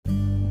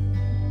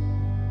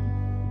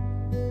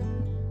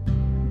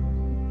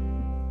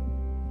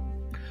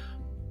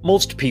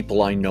Most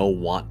people I know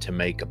want to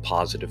make a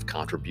positive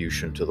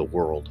contribution to the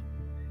world.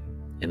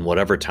 In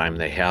whatever time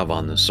they have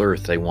on this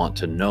earth, they want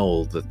to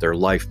know that their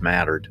life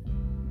mattered.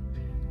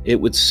 It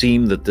would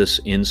seem that this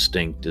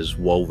instinct is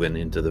woven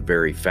into the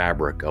very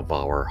fabric of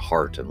our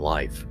heart and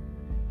life.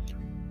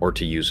 Or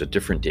to use a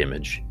different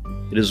image,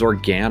 it is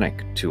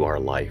organic to our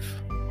life.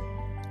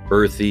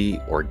 Earthy,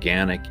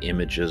 organic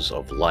images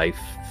of life,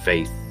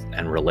 faith,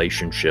 and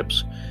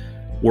relationships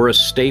were a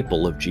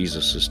staple of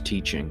Jesus'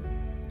 teaching.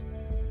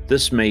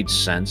 This made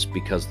sense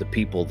because the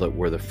people that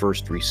were the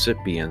first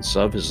recipients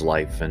of his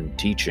life and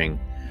teaching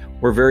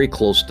were very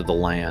close to the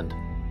land.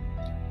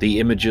 The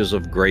images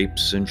of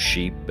grapes and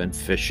sheep and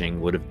fishing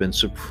would have been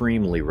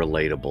supremely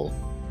relatable.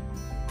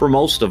 For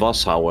most of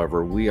us,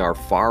 however, we are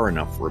far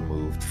enough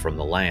removed from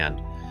the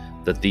land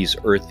that these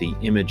earthy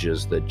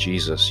images that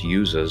Jesus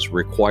uses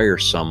require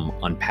some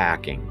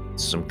unpacking,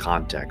 some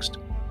context.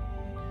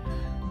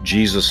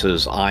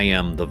 Jesus' I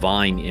am the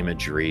vine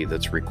imagery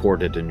that's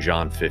recorded in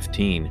John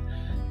 15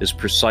 is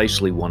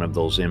precisely one of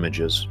those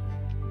images.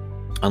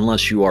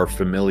 Unless you are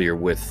familiar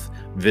with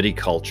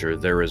viticulture,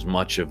 there is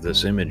much of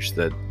this image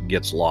that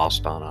gets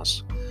lost on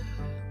us.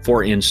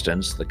 For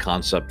instance, the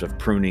concept of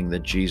pruning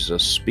that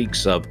Jesus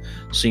speaks of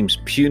seems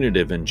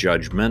punitive and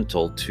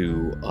judgmental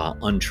to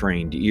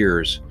untrained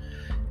ears,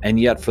 and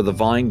yet for the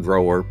vine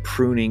grower,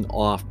 pruning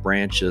off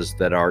branches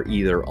that are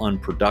either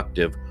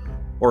unproductive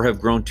or have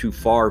grown too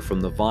far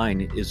from the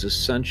vine is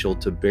essential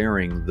to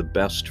bearing the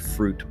best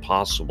fruit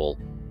possible.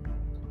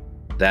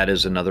 That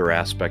is another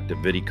aspect of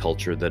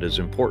viticulture that is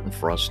important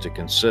for us to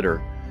consider.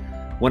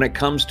 When it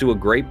comes to a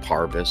grape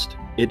harvest,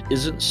 it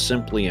isn't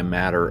simply a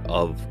matter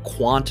of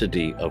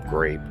quantity of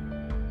grape.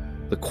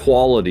 The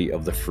quality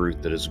of the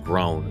fruit that is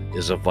grown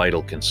is a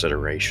vital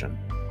consideration.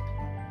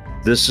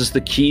 This is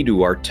the key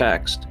to our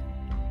text.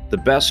 The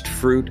best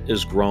fruit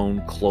is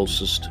grown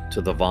closest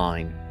to the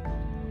vine.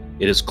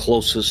 It is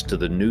closest to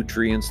the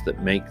nutrients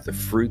that make the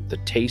fruit the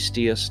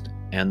tastiest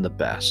and the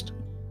best.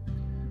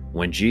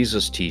 When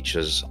Jesus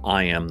teaches,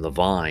 I am the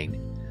vine,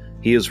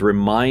 he is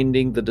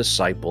reminding the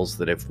disciples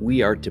that if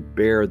we are to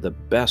bear the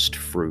best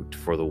fruit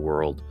for the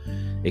world,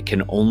 it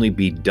can only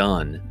be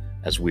done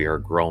as we are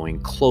growing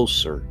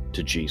closer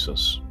to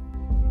Jesus.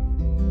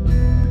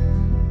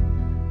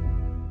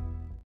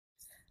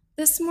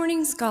 This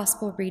morning's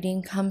gospel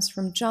reading comes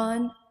from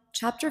John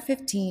chapter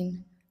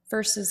 15,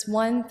 verses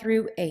 1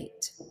 through 8.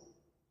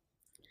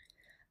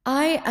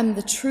 I am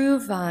the true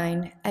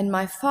vine, and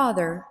my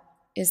Father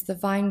is the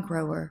vine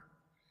grower.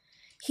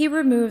 He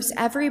removes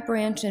every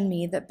branch in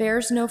me that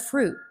bears no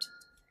fruit.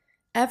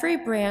 Every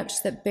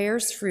branch that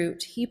bears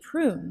fruit he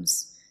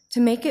prunes to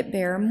make it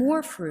bear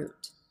more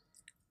fruit.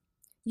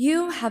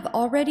 You have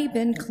already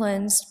been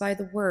cleansed by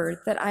the word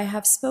that I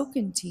have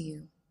spoken to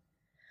you.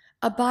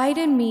 Abide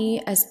in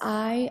me as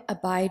I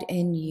abide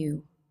in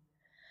you.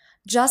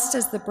 Just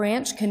as the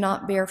branch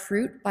cannot bear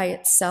fruit by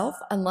itself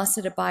unless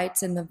it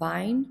abides in the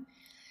vine,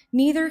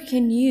 neither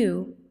can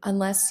you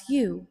unless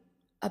you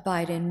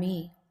abide in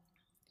me.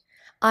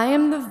 I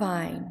am the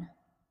vine,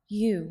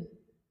 you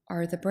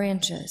are the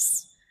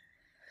branches.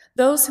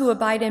 Those who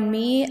abide in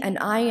me and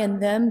I in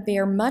them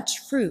bear much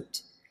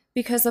fruit,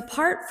 because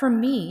apart from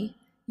me,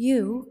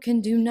 you can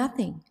do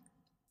nothing.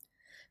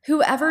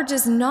 Whoever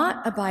does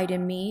not abide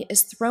in me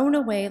is thrown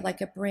away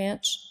like a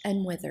branch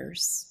and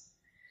withers.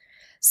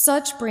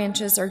 Such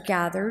branches are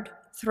gathered,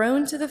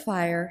 thrown to the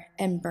fire,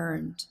 and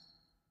burned.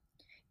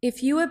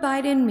 If you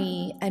abide in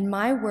me and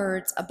my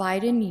words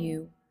abide in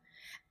you,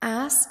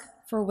 ask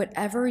for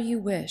whatever you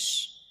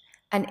wish,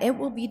 and it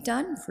will be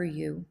done for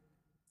you.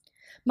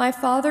 My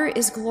Father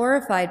is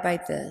glorified by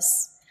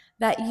this,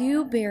 that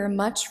you bear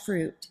much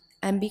fruit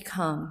and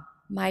become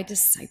my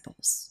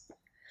disciples.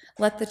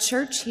 Let the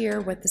church hear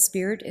what the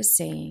Spirit is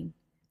saying.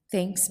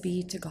 Thanks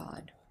be to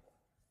God.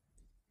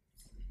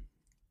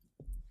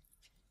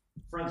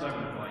 Friends, I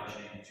would invite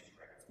you to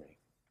pray with me.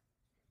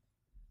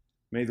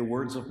 May the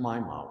words of my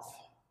mouth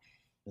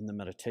and the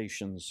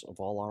meditations of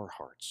all our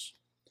hearts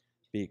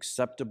be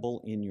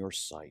acceptable in your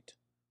sight,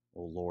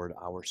 O Lord,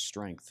 our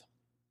strength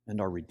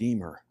and our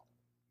Redeemer.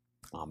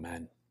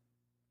 Amen.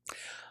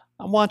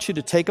 I want you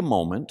to take a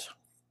moment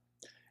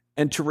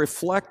and to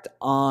reflect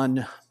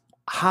on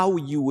how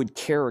you would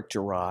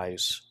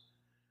characterize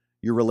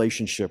your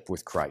relationship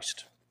with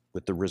Christ,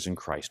 with the risen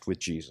Christ, with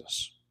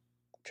Jesus.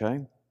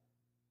 Okay?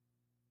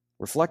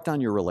 Reflect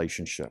on your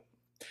relationship.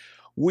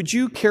 Would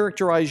you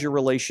characterize your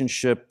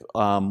relationship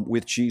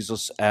with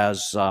Jesus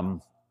as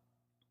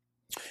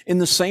in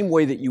the same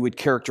way that you would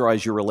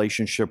characterize your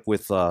relationship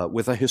with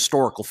a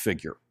historical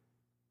figure,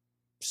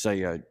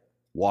 say a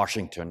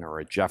Washington or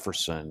a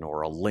Jefferson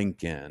or a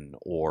Lincoln,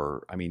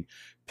 or,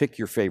 pick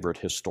your favorite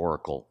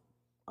historical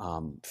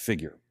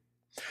figure,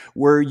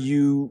 where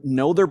you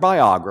know their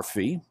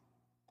biography,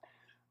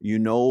 you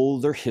know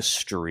their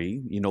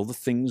history, you know the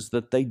things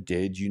that they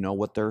did, you know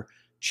what their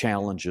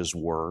challenges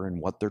were and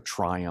what their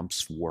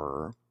triumphs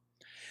were,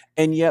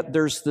 and yet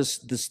there's this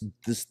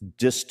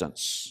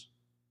distance.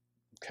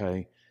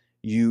 Okay,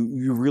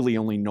 you really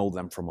only know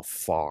them from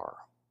afar.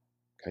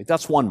 Okay,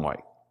 that's one way.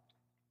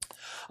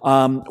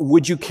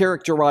 Would you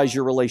characterize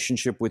your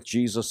relationship with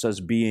Jesus as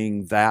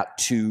being that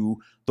to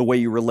the way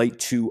you relate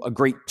to a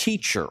great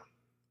teacher?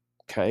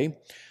 Okay.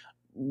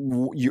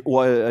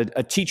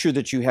 A teacher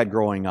that you had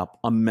growing up,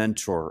 a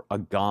mentor, a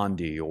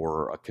Gandhi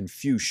or a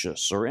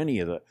Confucius or any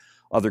of the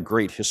other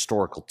great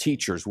historical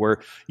teachers,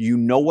 where you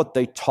know what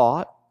they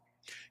taught,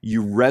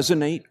 you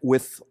resonate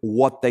with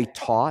what they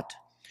taught,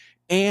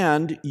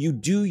 and you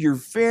do your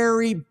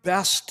very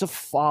best to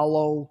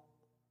follow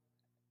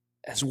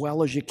as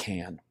well as you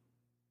can.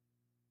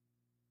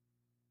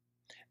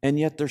 And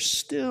yet there's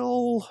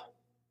still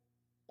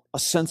a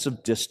sense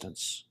of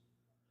distance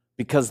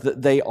because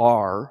they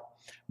are,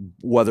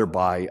 whether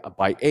by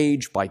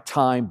age, by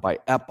time, by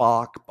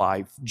epoch,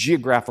 by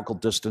geographical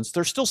distance,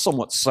 they're still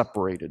somewhat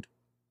separated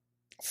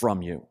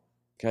from you,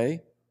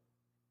 okay?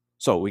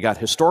 So we got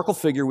historical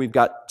figure, we've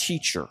got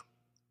teacher.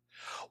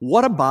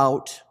 What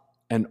about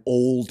an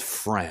old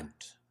friend?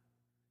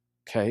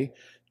 Okay?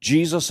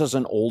 Jesus as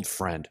an old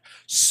friend.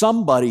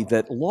 Somebody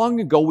that long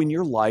ago in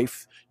your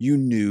life you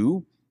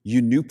knew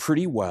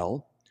pretty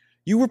well,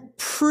 you were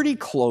pretty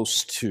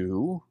close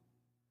to,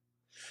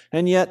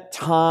 and yet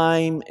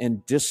time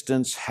and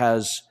distance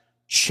has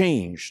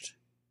changed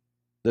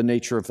the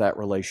nature of that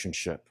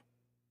relationship.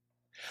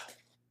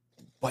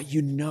 But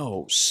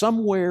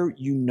somewhere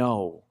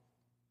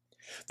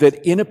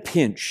that in a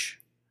pinch,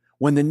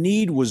 when the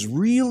need was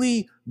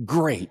really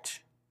great,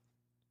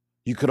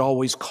 you could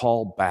always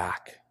call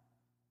back.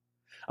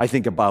 I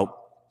think about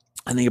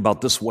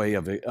this way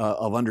of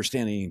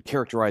understanding and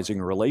characterizing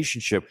a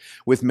relationship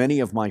with many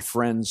of my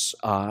friends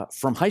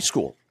from high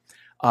school.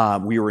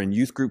 We were in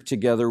youth group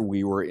together.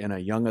 We were in a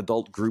young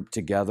adult group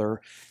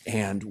together,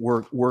 and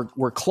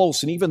we're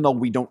close. And even though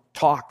we don't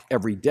talk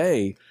every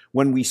day,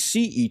 when we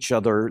see each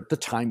other, the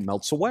time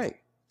melts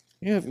away.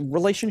 You have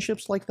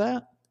relationships like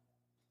that.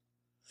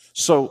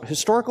 So,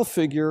 historical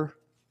figure,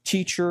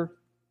 teacher,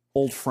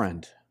 old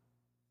friend.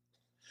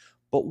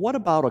 But what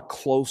about a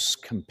close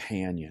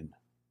companion?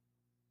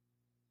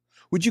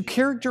 Would you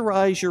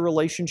characterize your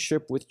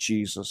relationship with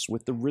Jesus,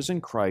 with the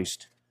risen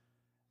Christ,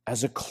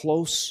 as a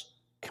close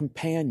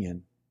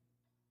companion?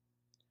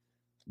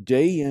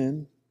 Day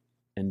in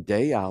and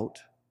day out,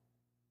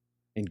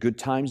 in good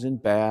times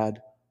and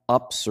bad,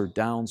 ups or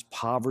downs,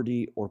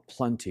 poverty or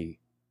plenty,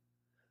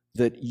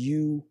 that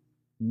you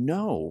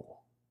know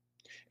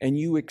and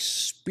you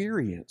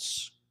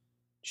experience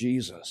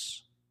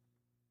Jesus,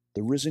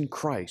 the risen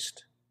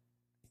Christ,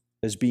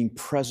 as being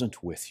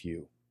present with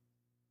you.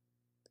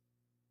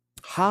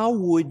 How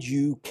would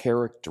you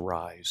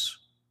characterize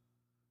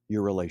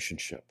your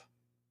relationship?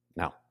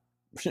 Now,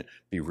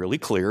 be really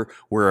clear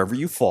wherever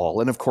you fall.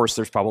 And of course,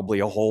 there's probably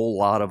a whole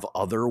lot of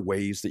other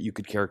ways that you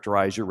could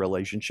characterize your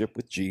relationship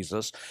with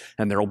Jesus,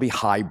 and there will be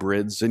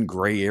hybrids and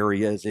gray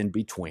areas in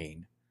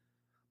between.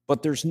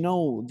 But this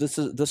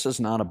is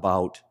not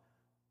about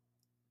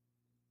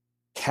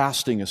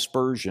casting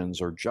aspersions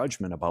or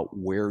judgment about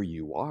where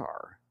you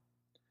are.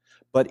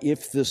 But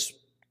if this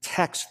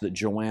text that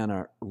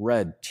Joanna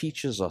read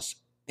teaches us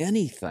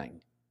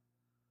anything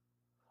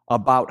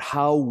about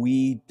how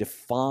we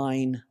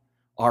define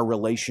our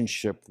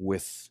relationship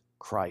with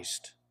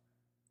Christ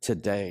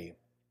today,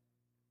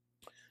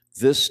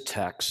 this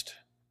text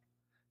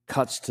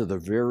cuts to the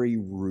very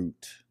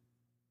root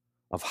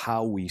of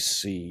how we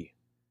see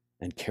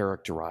and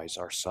characterize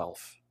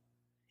ourselves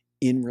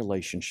in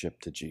relationship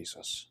to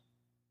Jesus.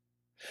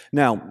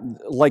 Now,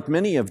 like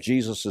many of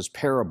Jesus's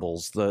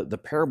parables, the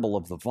parable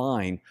of the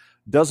vine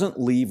doesn't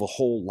leave a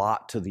whole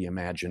lot to the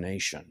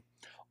imagination.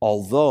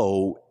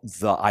 Although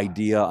the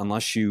idea,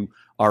 unless you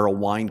are a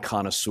wine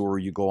connoisseur,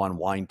 you go on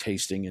wine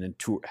tasting and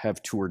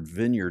have toured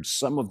vineyards,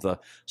 some of the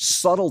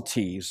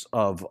subtleties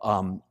of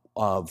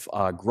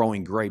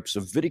growing grapes,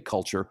 of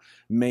viticulture,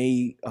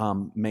 may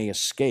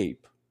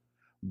escape.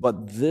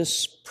 But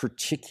this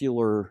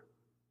particular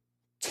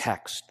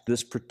text,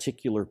 this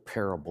particular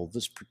parable,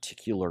 this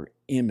particular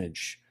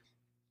image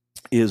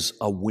is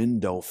a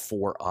window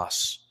for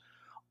us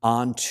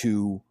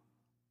onto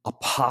a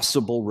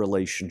possible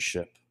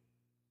relationship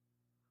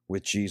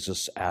with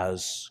Jesus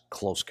as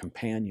close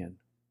companion.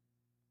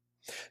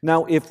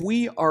 Now, if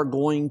we are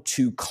going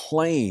to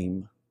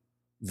claim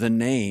the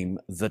name,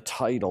 the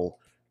title,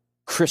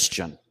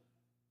 Christian,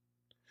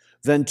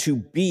 then to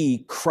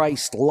be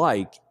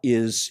Christ-like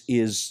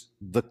is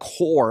the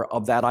core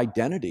of that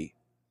identity,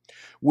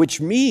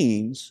 which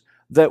means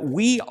that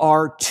we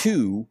are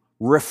to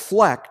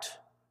reflect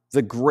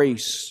the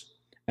grace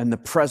and the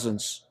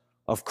presence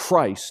of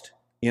Christ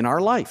in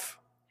our life.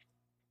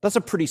 That's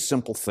a pretty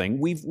simple thing.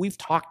 We've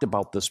talked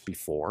about this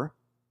before.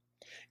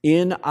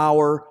 In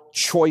our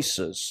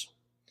choices,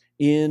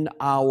 in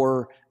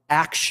our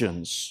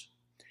actions,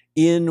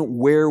 in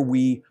where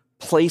we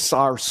place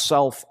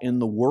ourselves in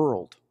the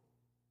world.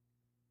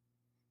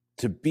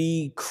 To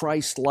be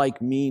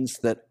Christ-like means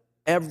that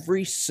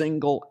every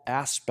single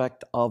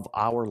aspect of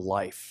our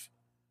life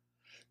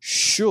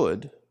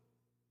should,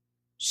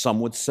 some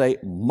would say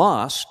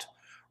must,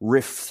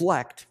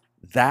 reflect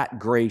that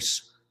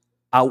grace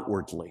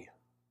outwardly.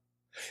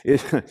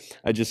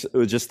 I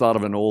just thought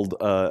of an old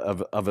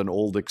of an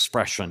old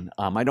expression.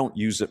 I don't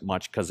use it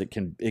much because it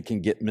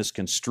can get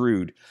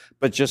misconstrued.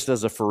 But just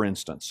as a for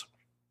instance,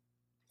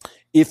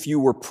 if you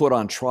were put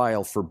on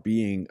trial for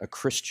being a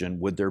Christian,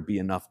 would there be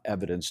enough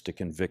evidence to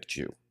convict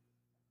you?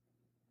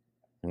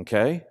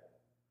 Okay?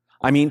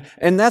 I mean,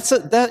 and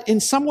that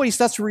in some ways,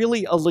 that's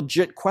really a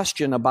legit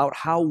question about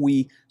how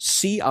we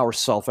see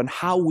ourselves and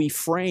how we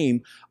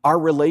frame our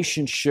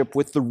relationship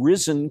with the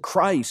risen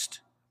Christ.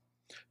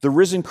 The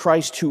risen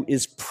Christ who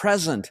is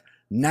present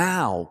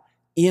now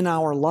in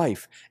our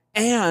life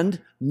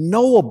and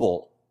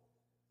knowable.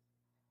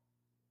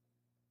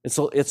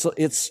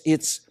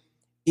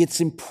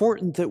 It's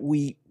important that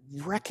we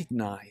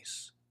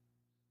recognize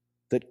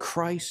that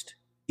Christ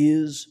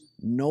is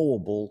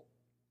knowable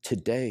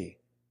today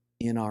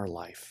in our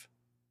life.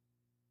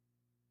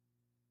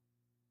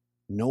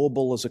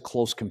 Knowable as a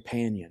close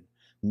companion,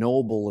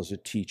 knowable as a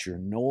teacher,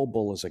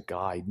 knowable as a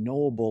guide,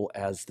 knowable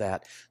as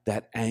that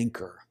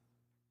anchor.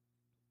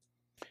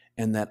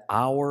 And that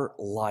our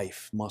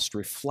life must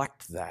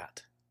reflect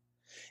that.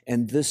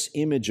 And this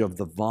image of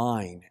the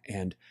vine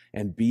and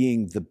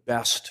being the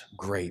best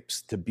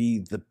grapes, to be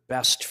the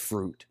best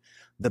fruit.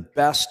 The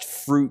best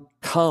fruit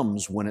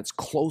comes when it's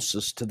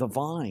closest to the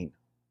vine.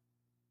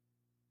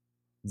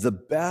 The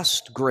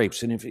best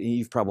grapes, and if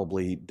you've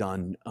probably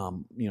done,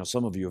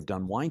 some of you have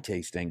done wine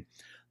tasting,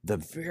 the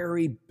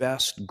very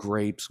best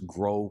grapes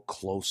grow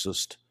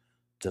closest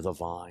to the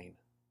vine.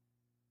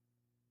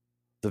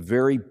 The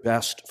very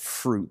best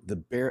fruit,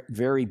 the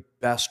very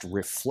best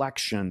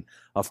reflection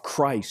of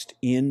Christ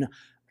in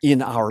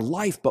our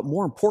life, but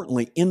more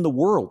importantly, in the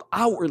world,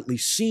 outwardly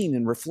seen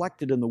and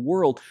reflected in the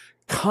world,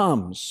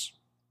 comes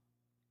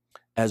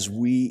as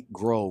we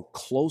grow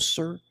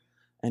closer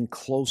and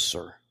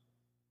closer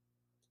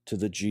to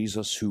the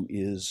Jesus who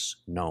is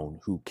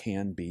known, who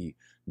can be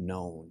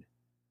known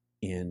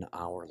in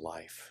our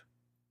life.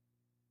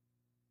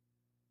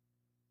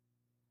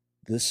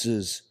 This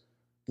is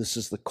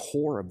the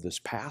core of this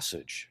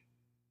passage.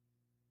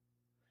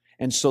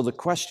 And so the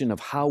question of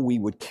how we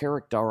would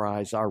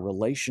characterize our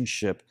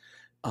relationship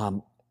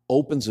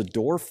opens a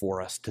door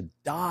for us to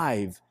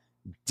dive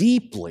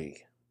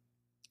deeply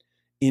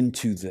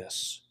into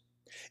this.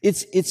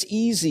 It's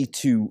easy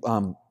to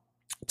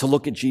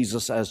look at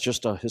Jesus as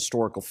just a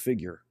historical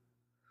figure.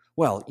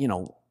 Well,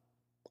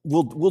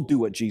 we'll do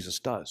what Jesus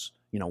does.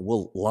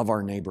 We'll love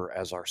our neighbor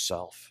as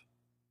ourselves.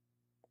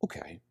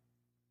 Okay.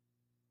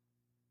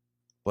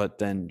 But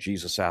then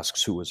Jesus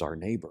asks, who is our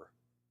neighbor?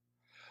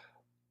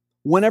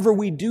 Whenever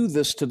we do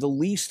this to the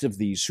least of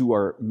these who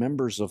are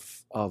members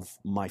of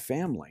my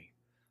family,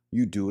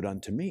 you do it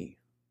unto me.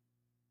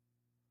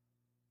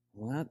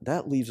 Well,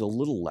 that leaves a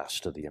little less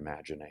to the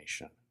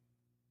imagination.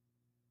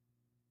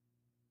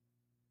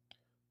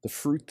 The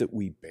fruit that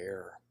we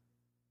bear,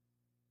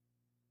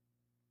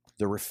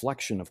 the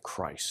reflection of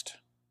Christ,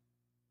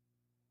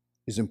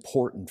 is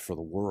important for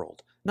the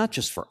world, not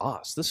just for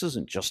us. This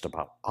isn't just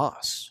about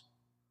us.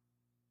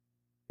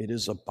 It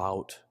is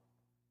about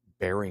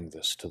bearing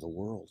this to the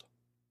world.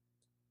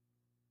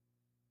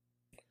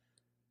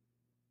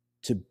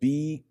 To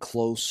be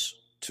close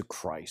to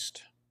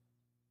Christ,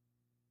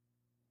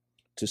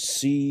 to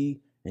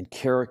see and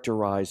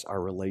characterize our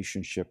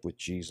relationship with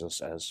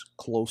Jesus as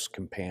close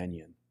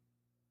companion,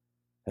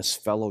 as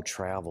fellow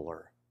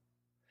traveler,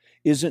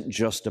 isn't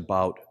just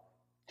about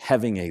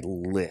having a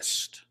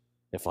list.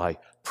 If I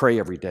pray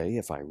every day,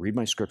 if I read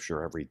my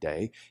scripture every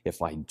day,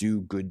 if I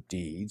do good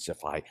deeds,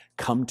 if I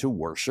come to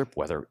worship,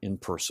 whether in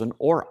person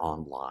or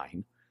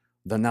online,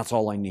 then that's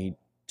all I need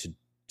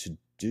to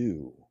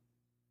do.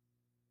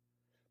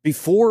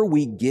 Before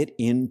we get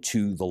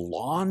into the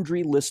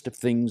laundry list of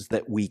things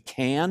that we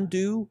can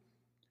do,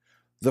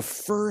 the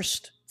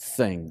first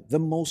thing, the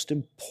most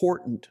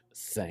important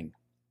thing,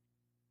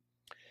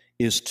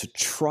 is to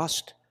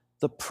trust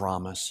the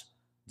promise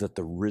that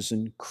the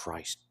risen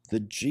Christ, the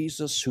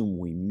Jesus whom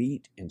we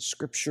meet in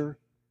Scripture,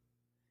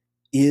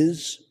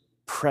 is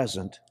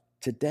present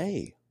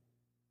today.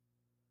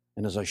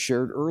 And as I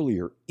shared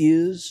earlier,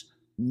 is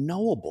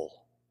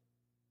knowable.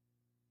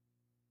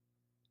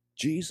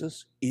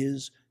 Jesus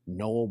is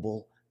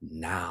knowable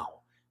now,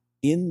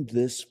 in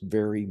this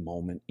very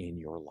moment in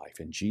your life.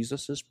 And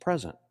Jesus is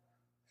present.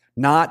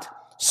 Not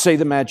say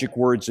the magic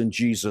words and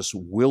Jesus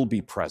will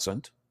be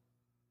present.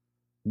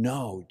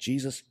 No,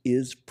 Jesus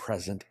is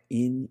present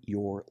in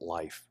your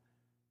life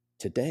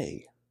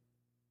today.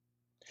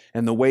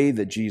 And the way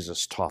that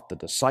Jesus taught the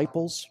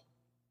disciples,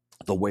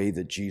 the way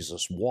that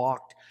Jesus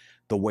walked,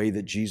 the way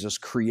that Jesus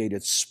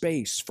created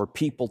space for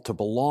people to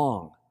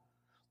belong,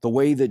 the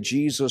way that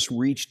Jesus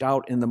reached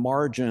out in the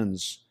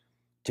margins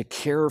to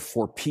care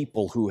for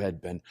people who had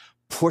been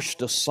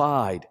pushed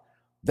aside,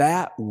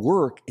 that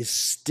work is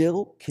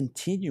still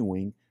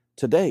continuing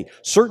today.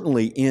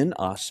 Certainly in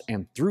us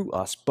and through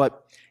us,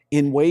 but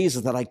in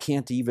ways that I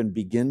can't even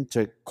begin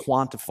to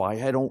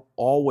quantify. I don't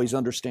always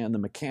understand the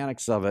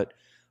mechanics of it,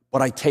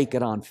 but I take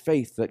it on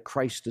faith that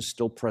Christ is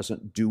still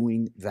present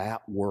doing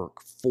that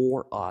work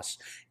for us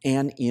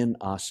and in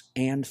us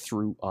and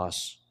through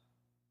us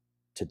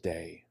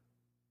today,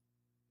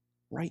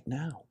 right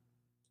now.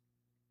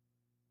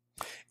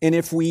 And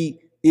if we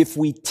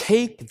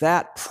take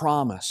that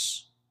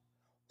promise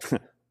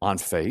on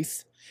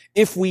faith,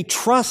 if we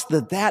trust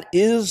that that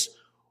is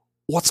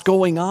what's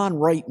going on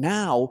right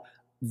now,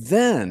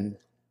 then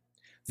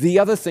the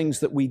other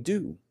things that we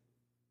do,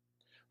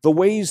 the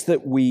ways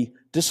that we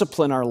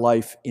discipline our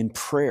life in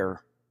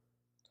prayer,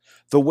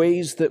 the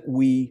ways that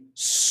we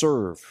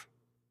serve,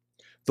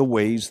 the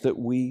ways that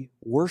we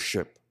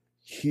worship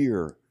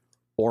here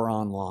or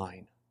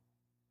online,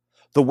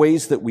 the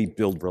ways that we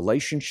build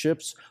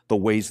relationships, the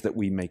ways that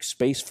we make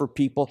space for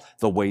people,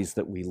 the ways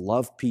that we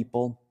love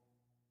people,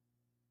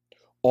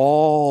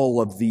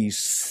 all of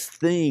these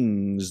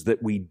things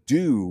that we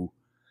do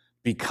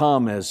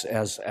become, as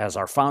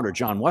our founder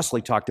John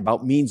Wesley talked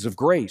about, means of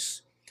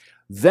grace.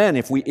 Then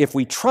if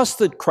we trust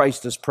that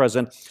Christ is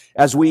present,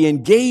 as we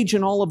engage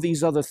in all of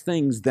these other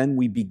things, then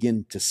we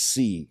begin to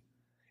see.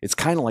 It's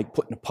kind of like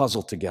putting a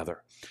puzzle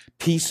together.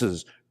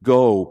 Pieces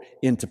go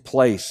into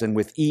place, and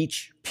with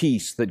each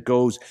piece that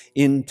goes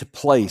into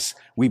place,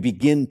 we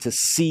begin to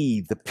see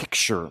the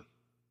picture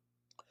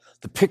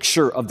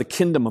of the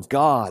kingdom of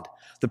God,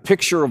 the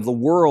picture of the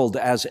world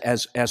as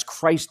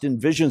Christ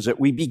envisions it.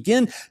 We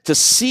begin to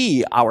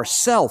see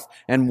ourselves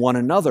and one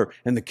another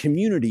and the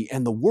community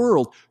and the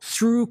world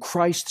through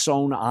Christ's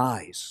own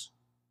eyes.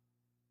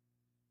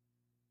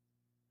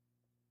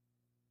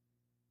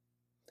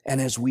 And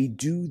as we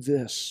do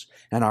this,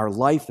 and our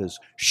life is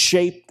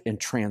shaped and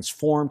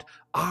transformed,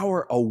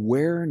 our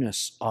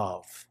awareness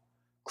of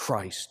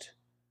Christ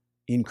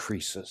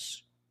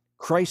increases.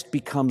 Christ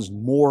becomes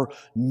more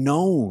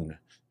known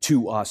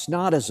to us,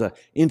 not as an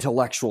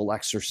intellectual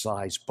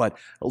exercise, but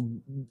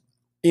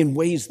in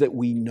ways that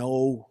we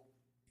know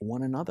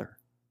one another.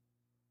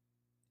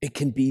 It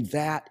can be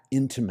that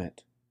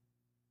intimate.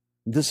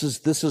 This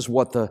is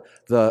what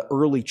the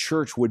early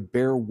church would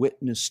bear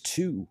witness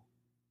to.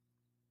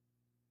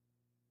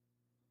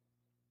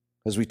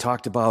 As we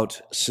talked about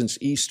since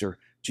Easter,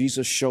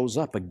 Jesus shows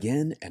up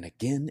again and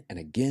again and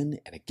again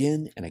and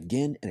again and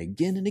again and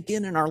again and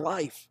again in our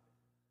life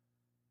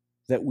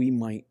that we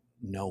might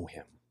know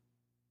Him.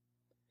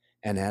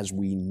 And as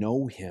we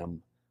know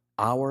Him,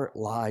 our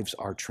lives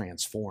are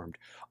transformed.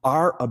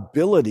 Our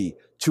ability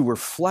to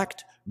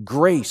reflect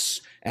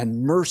grace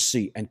and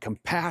mercy and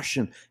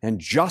compassion and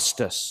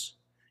justice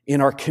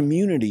in our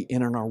community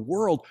and in our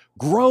world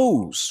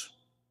grows.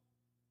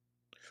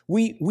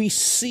 We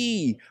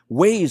see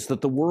ways that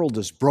the world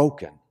is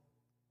broken.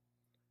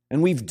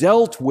 And we've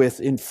dealt with,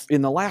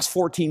 in the last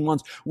 14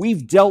 months,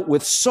 we've dealt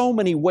with so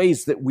many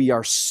ways that we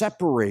are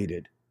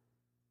separated,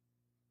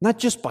 not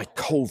just by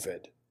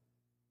COVID,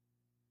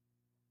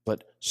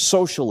 but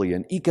socially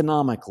and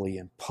economically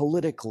and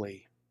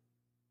politically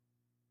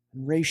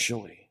and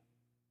racially.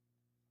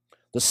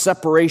 The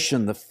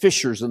separation, the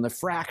fissures and the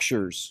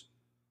fractures.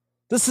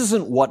 This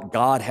isn't what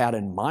God had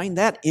in mind.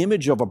 That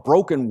image of a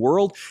broken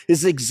world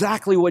is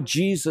exactly what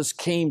Jesus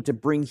came to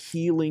bring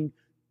healing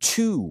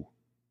to.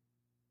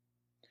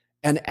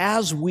 And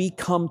as we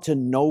come to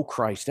know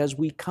Christ, as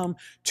we come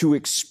to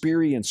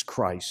experience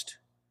Christ,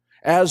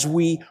 as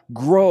we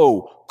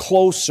grow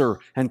closer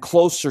and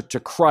closer to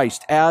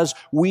Christ, as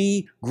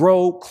we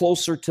grow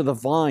closer to the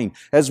vine,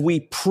 as we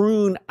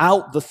prune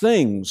out the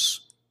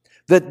things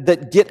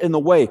that get in the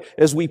way,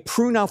 as we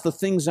prune out the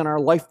things in our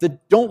life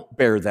that don't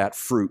bear that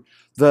fruit,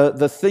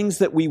 the things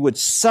that we would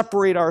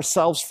separate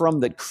ourselves from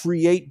that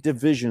create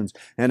divisions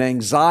and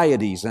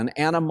anxieties and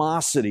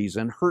animosities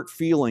and hurt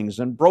feelings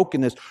and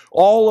brokenness,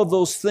 all of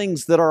those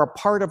things that are a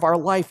part of our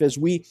life, as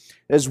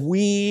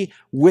we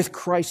with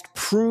Christ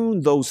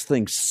prune those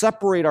things,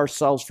 separate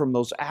ourselves from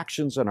those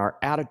actions and our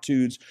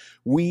attitudes,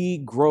 we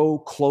grow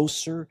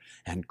closer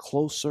and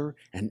closer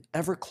and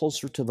ever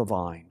closer to the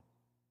vine.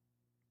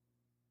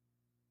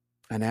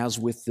 And as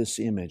with this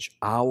image,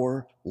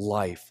 our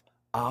life,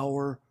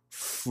 our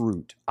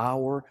fruit,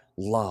 our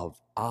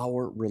love,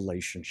 our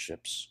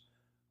relationships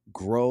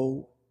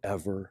grow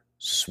ever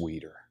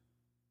sweeter.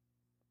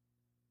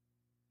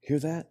 Hear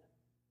that?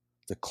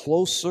 The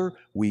closer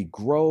we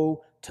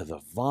grow to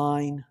the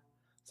vine,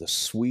 the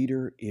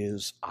sweeter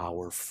is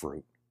our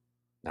fruit.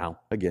 Now,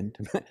 again,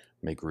 to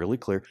make really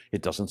clear,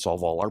 it doesn't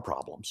solve all our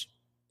problems.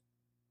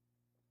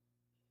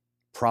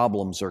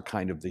 Problems are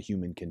kind of the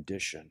human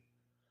condition.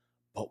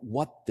 But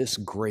what this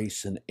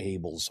grace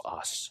enables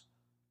us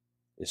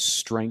is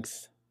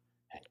strength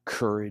and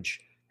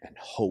courage and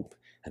hope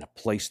and a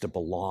place to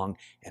belong,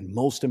 and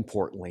most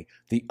importantly,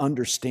 the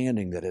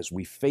understanding that as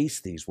we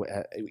face these,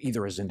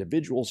 either as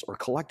individuals or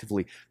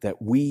collectively,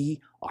 that we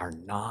are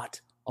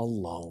not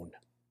alone.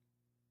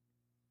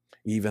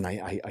 Even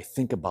I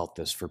think about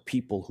this for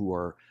people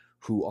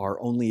who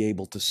are only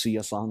able to see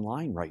us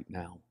online right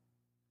now.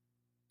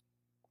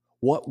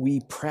 What we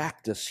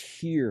practice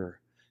here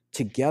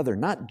together,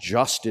 not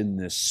just in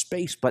this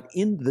space, but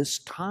in this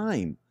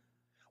time,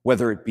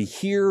 whether it be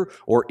here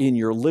or in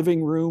your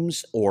living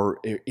rooms or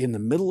in the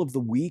middle of the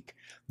week,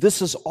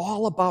 this is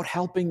all about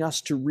helping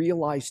us to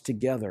realize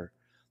together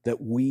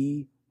that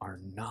we are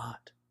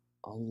not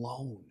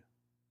alone.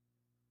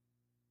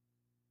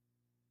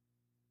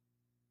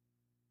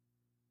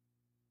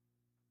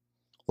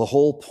 The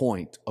whole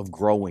point of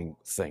growing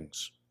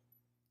things,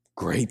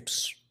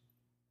 grapes,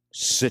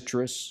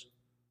 citrus,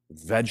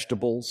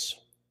 vegetables,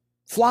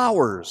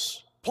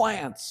 flowers,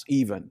 plants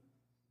even,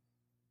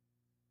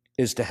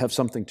 is to have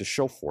something to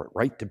show for it,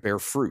 right? To bear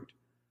fruit.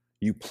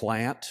 You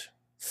plant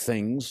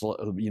things,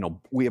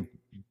 we have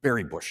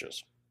berry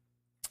bushes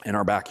in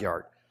our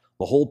backyard.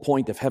 The whole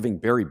point of having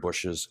berry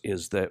bushes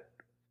is that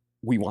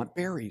we want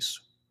berries.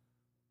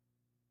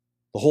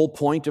 The whole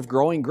point of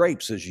growing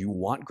grapes is you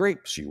want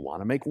grapes. You want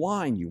to make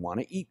wine. You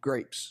want to eat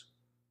grapes.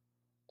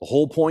 The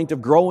whole point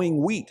of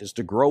growing wheat is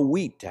to grow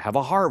wheat, to have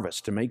a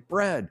harvest, to make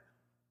bread,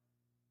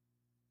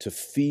 to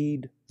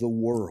feed the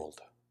world.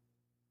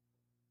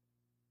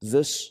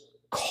 This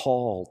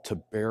call to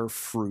bear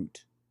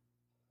fruit,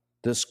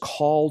 this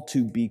call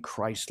to be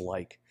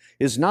Christ-like,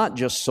 is not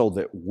just so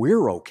that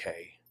we're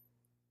okay,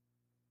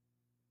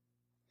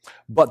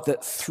 but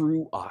that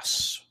through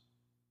us,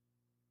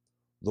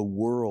 the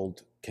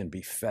world can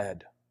be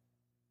fed,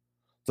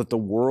 that the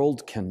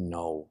world can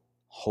know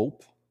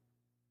hope,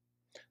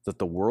 that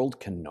the world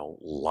can know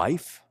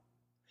life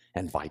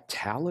and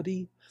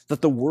vitality,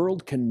 that the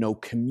world can know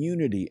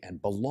community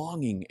and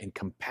belonging and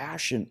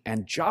compassion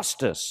and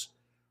justice.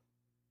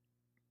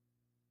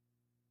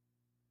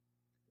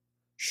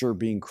 Sure,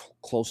 being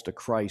close to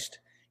Christ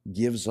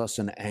gives us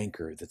an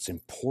anchor that's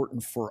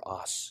important for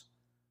us,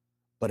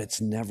 but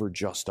it's never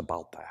just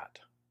about that.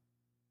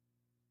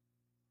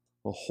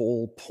 The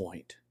whole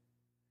point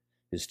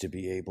is to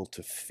be able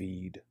to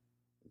feed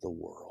the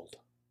world.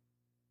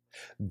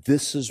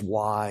 This is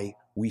why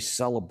we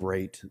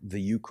celebrate the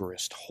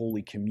Eucharist,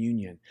 Holy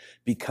Communion,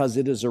 because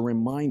it is a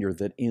reminder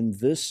that in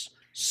this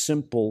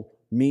simple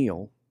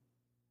meal,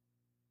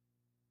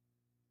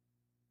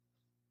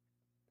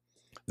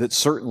 that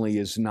certainly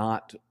is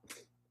not,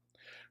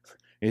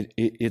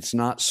 it's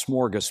not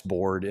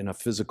smorgasbord in a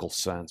physical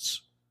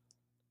sense,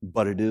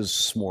 but it is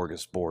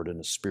smorgasbord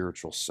in a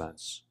spiritual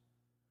sense.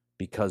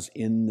 Because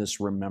in this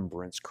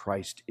remembrance,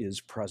 Christ is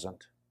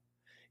present.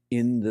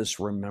 In this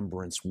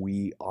remembrance,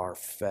 we are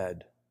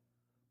fed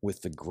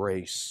with the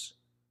grace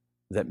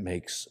that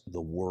makes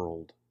the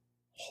world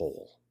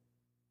whole.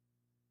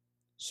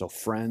 So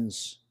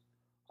friends,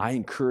 I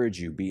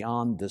encourage you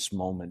beyond this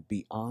moment,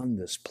 beyond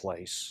this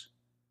place,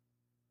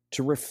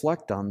 to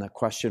reflect on the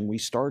question we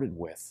started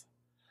with.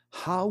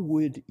 How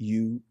would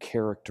you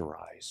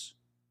characterize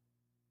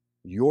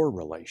your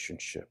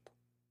relationship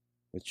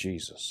with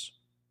Jesus,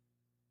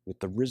 with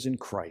the risen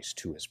Christ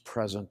who is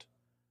present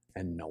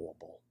and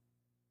knowable?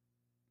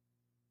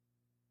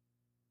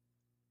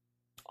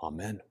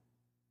 Amen.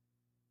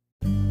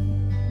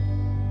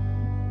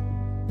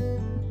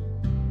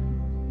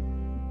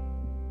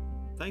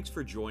 Thanks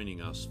for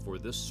joining us for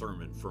this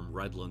sermon from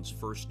Redlands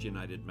First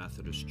United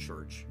Methodist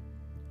Church.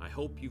 I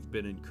hope you've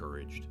been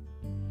encouraged.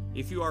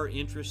 If you are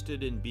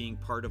interested in being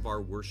part of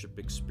our worship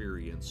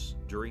experience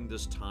during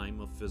this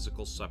time of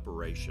physical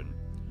separation,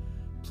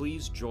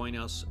 please join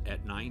us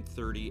at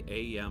 9:30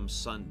 a.m.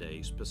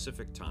 Sunday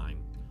Pacific Time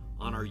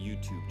on our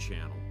YouTube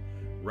channel,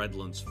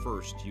 Redlands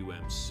First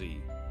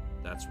UMC.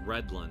 That's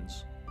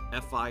Redlands,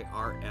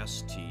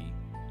 FIRST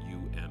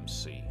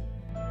UMC.